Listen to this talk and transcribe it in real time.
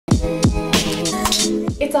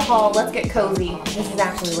It's a haul, let's get cozy. This is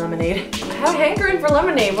actually lemonade. I have a hankering for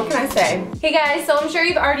lemonade, what can I say? Hey guys, so I'm sure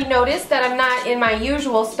you've already noticed that I'm not in my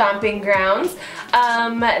usual stomping grounds.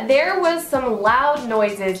 There was some loud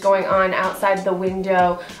noises going on outside the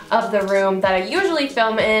window of the room that I usually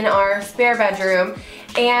film in our spare bedroom.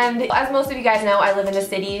 And as most of you guys know, I live in a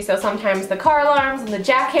city, so sometimes the car alarms and the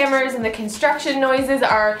jackhammers and the construction noises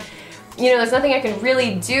are, you know, there's nothing I can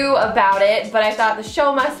really do about it, but I thought the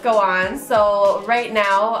show must go on. So right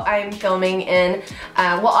now I'm filming in,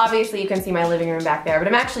 well obviously you can see my living room back there, but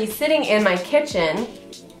I'm actually sitting in my kitchen,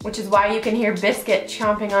 which is why you can hear Biscuit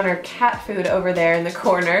chomping on her cat food over there in the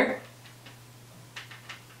corner.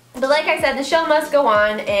 But like I said, the show must go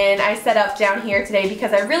on, and I set up down here today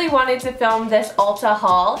because I really wanted to film this Ulta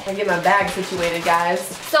haul. I get my bag situated, guys.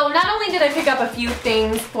 So not only did I pick up a few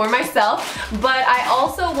things for myself, but I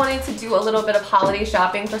also wanted to do a little bit of holiday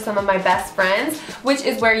shopping for some of my best friends, which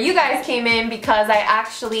is where you guys came in because I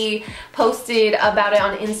actually posted about it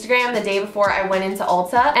on Instagram the day before I went into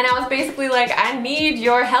Ulta, and I was basically like, I need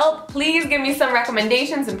your help. Please give me some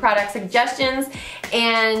recommendations and product suggestions,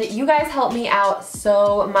 and you guys helped me out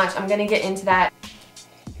so much. I'm gonna get into that.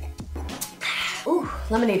 Ooh,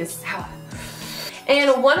 lemonade is sour.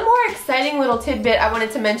 And one more exciting little tidbit I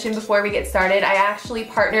wanted to mention before we get started. I actually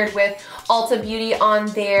partnered with Ulta Beauty on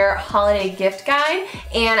their holiday gift guide,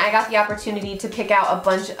 and I got the opportunity to pick out a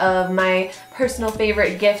bunch of my personal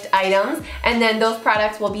favorite gift items, and then those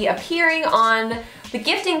products will be appearing on the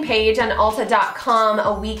gifting page on Ulta.com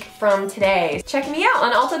a week from today. Check me out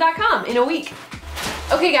on Ulta.com in a week.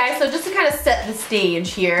 Okay guys, so just to kind of set the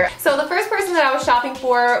stage here. So the first person that I was shopping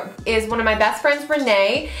for is one of my best friends,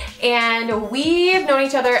 Renee, and we've known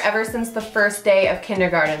each other ever since the first day of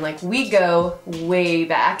kindergarten. Like, we go way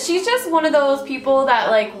back. She's just one of those people that,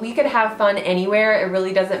 like, we could have fun anywhere. It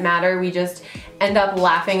really doesn't matter. We just end up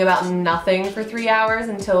laughing about nothing for 3 hours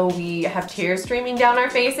until we have tears streaming down our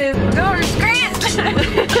faces. Go, Grant!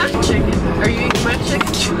 Chicken. Are you eating my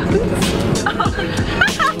chicken chunks?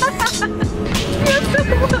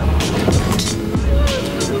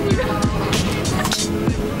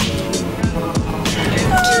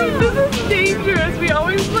 This is dangerous. We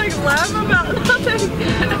always like laugh about nothing,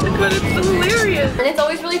 but it's hilarious. And it's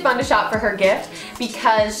always really fun to shop for her gift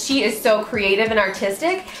because she is so creative and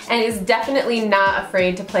artistic and is definitely not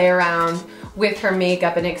afraid to play around with her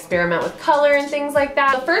makeup and experiment with color and things like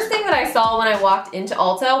that. The first thing that I saw when I walked into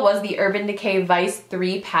Ulta was the Urban Decay Vice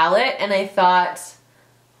 3 palette, and I thought,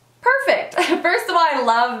 perfect. First of all, I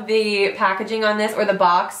love the packaging on this, or the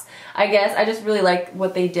box, I guess. I just really like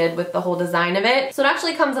what they did with the whole design of it. So it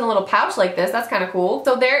actually comes in a little pouch like this. That's kind of cool.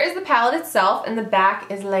 So there is the palette itself, and the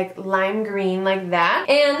back is like lime green like that.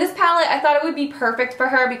 And this palette, I thought it would be perfect for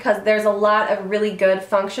her because there's a lot of really good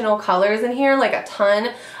functional colors in here, like a ton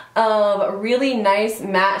of really nice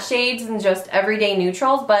matte shades and just everyday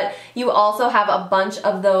neutrals, but you also have a bunch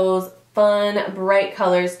of those fun bright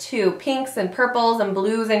colors too, pinks and purples and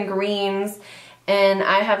blues and greens, and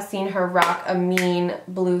I have seen her rock a mean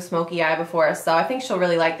blue smoky eye before, so I think she'll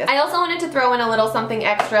really like this. I also wanted to throw in a little something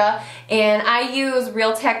extra, and I use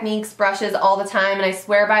Real Techniques brushes all the time, and I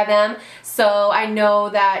swear by them, so I know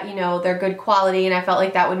that, you know, they're good quality, and I felt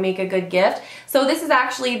like that would make a good gift. So this is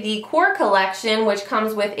actually the Core Collection, which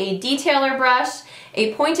comes with a detailer brush,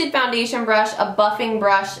 a pointed foundation brush, a buffing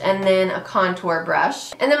brush, and then a contour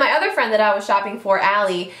brush. And then my other friend that I was shopping for,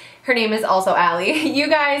 Allie, her name is also Allie. You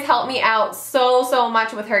guys helped me out so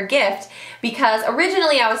much with her gift because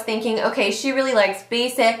originally I was thinking, okay, she really likes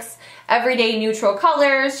basics, everyday neutral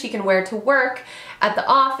colors, she can wear to work, at the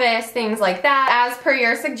office, things like that. As per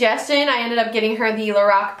your suggestion, I ended up getting her the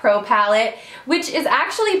Lorac Pro palette, which is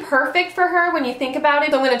actually perfect for her when you think about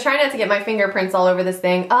it. So I'm gonna try not to get my fingerprints all over this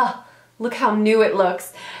thing. Ugh. Look how new it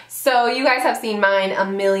looks. So you guys have seen mine a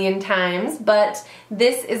million times, but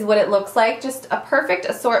this is what it looks like. Just a perfect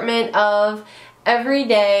assortment of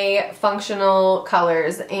everyday functional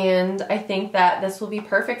colors, and I think that this will be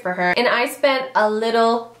perfect for her. And I spent a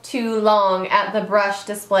little too long at the brush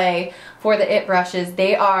display for the IT brushes.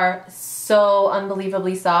 They are so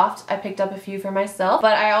unbelievably soft. I picked up a few for myself,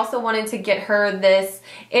 but I also wanted to get her this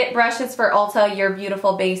IT Brushes for Ulta Your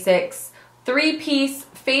Beautiful Basics 3-piece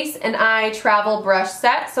face and eye travel brush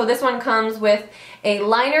set. So this one comes with a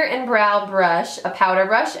liner and brow brush, a powder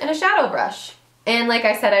brush, and a shadow brush. And like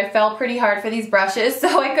I said, I fell pretty hard for these brushes,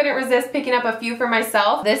 so I couldn't resist picking up a few for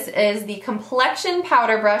myself. This is the Complexion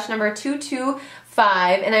Powder Brush number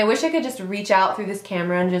 225, and I wish I could just reach out through this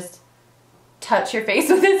camera and just touch your face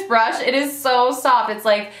with this brush. It is so soft. It's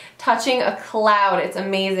like touching a cloud. It's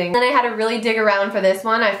amazing. Then I had to really dig around for this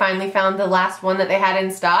one. I finally found the last one that they had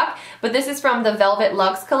in stock, but this is from the Velvet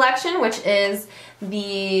Luxe collection, which is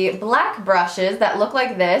the black brushes that look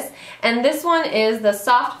like this, and this one is the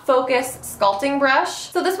Soft Focus Sculpting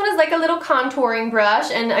brush. So this one is like a little contouring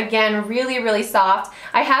brush, and again, really, really soft.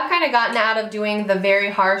 I have kind of gotten out of doing the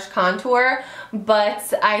very harsh contour,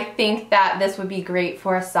 but I think that this would be great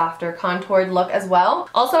for a softer contoured look as well.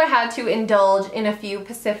 Also, I had to indulge in a few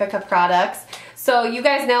Pacifica products. So you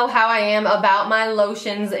guys know how I am about my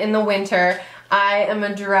lotions in the winter. I am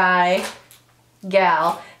a dry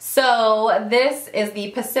gal. So this is the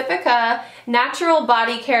Pacifica Natural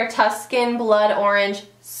Body Care Tuscan Blood Orange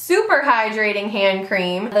Super Hydrating Hand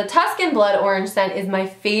Cream. The Tuscan Blood Orange scent is my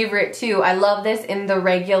favorite too. I love this in the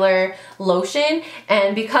regular lotion,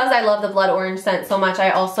 and because I love the blood orange scent so much, I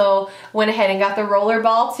also went ahead and got the roller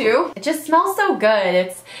ball too. It just smells so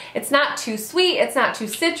good. It's not too sweet, it's not too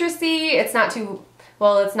citrusy, it's not too,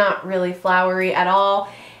 well, it's not really flowery at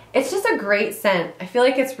all. It's just a great scent. I feel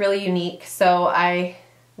like it's really unique, so I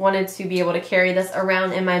wanted to be able to carry this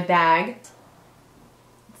around in my bag.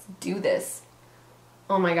 Let's do this.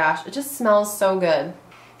 Oh my gosh, it just smells so good.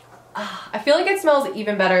 I feel like it smells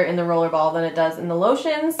even better in the rollerball than it does in the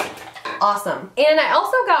lotions. Awesome. And I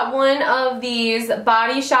also got one of these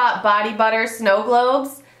Body Shop Body Butter Snow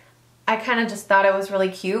Globes. I kind of just thought it was really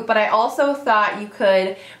cute, but I also thought you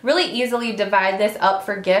could really easily divide this up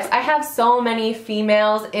for gifts. I have so many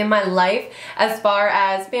females in my life as far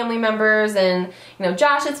as family members and, you know,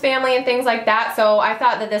 Josh's family and things like that, so I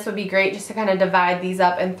thought that this would be great just to kind of divide these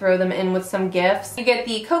up and throw them in with some gifts. You get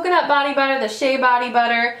the coconut body butter, the shea body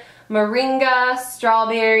butter, moringa,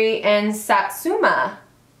 strawberry, and satsuma.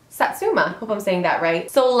 Satsuma, hope I'm saying that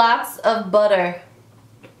right. So lots of butter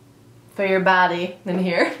for your body in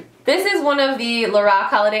here. This is one of the Lorac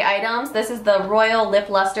holiday items. This is the Royal Lip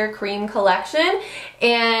Lustre Cream Collection,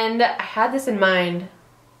 and I had this in mind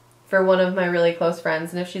for one of my really close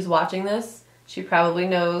friends, and if she's watching this, she probably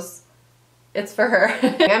knows it's for her.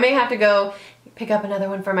 I may have to go pick up another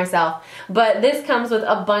one for myself, but this comes with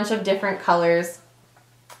a bunch of different colors,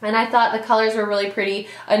 and I thought the colors were really pretty.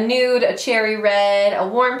 A nude, a cherry red, a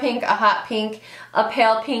warm pink, a hot pink, a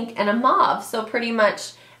pale pink, and a mauve, so pretty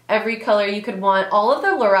much every color you could want. All of the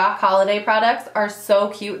Lorac holiday products are so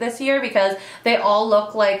cute this year because they all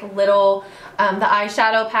look like little, the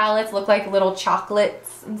eyeshadow palettes look like little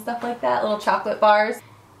chocolates and stuff like that, little chocolate bars.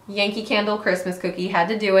 Yankee Candle Christmas cookie, had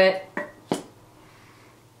to do it.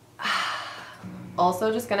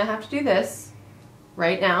 Also just gonna have to do this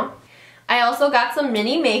right now. I also got some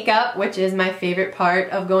mini makeup, which is my favorite part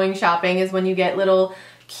of going shopping, is when you get little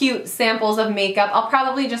cute samples of makeup. I'll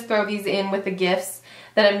probably just throw these in with the gifts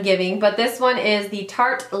that I'm giving, but this one is the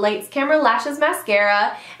Tarte Lights Camera Lashes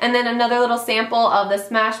Mascara, and then another little sample of the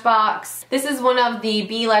Smashbox. This is one of the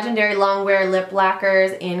Be Legendary Longwear Lip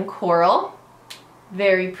Lacquers in Coral.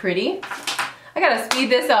 Very pretty. I gotta speed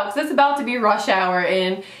this up because it's about to be rush hour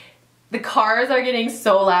and the cars are getting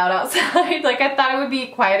so loud outside. Like, I thought it would be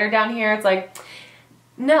quieter down here. It's like,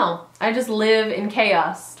 no, I just live in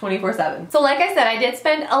chaos 24/7. So like I said, I did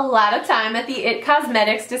spend a lot of time at the IT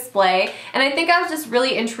Cosmetics display, and I think I was just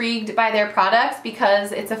really intrigued by their products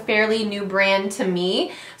because it's a fairly new brand to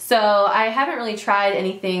me. So I haven't really tried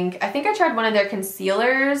anything. I think I tried one of their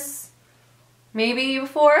concealers maybe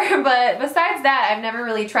before, but besides that, I've never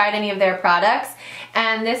really tried any of their products,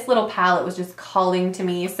 and this little palette was just calling to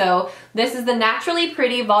me. So this is the Naturally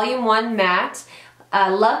Pretty Volume 1 Matte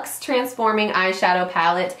Luxe Transforming Eyeshadow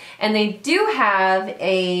Palette, and they do have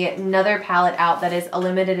another palette out that is a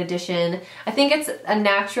limited edition. I think it's a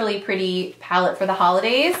Naturally Pretty palette for the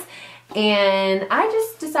holidays, and I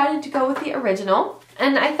just decided to go with the original.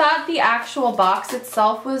 And I thought the actual box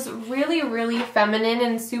itself was really, really feminine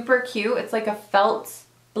and super cute. It's like a felt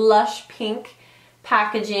blush pink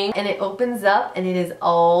packaging, and it opens up and it is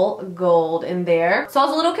all gold in there. So I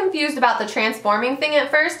was a little confused about the transforming thing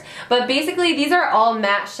at first, but basically these are all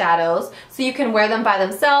matte shadows, so you can wear them by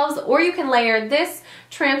themselves, or you can layer this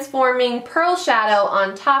transforming pearl shadow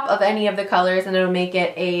on top of any of the colors and it'll make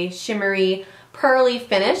it a shimmery pearly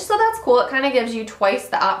finish. So that's cool. It kind of gives you twice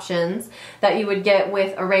the options that you would get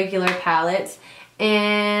with a regular palette,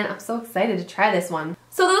 and I'm so excited to try this one.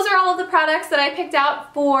 So those are all of the products that I picked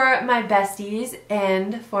out for my besties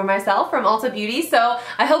and for myself from Ulta Beauty. So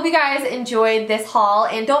I hope you guys enjoyed this haul,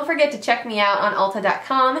 and don't forget to check me out on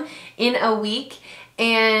Ulta.com in a week,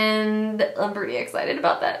 and I'm pretty excited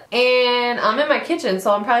about that. And I'm in my kitchen,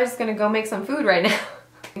 so I'm probably just gonna go make some food right now.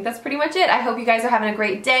 I think that's pretty much it. I hope you guys are having a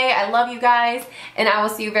great day. I love you guys, and I will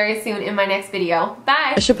see you very soon in my next video.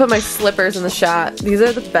 Bye! I should put my slippers in the shot. These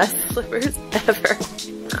are the best slippers ever.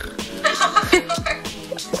 Who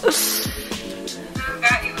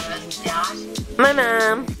got you this, Josh? My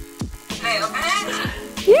mom. Can I open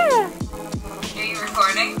it? Yeah. Are you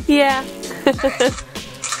recording? Yeah. Okay.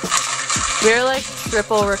 We're like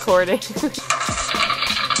triple recording.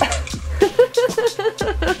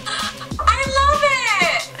 I love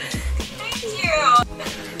it! Thank you!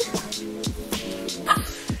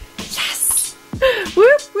 Yes!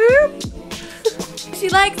 Whoop whoop! She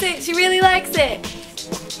likes it. She really likes it.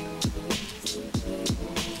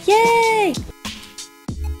 Yay!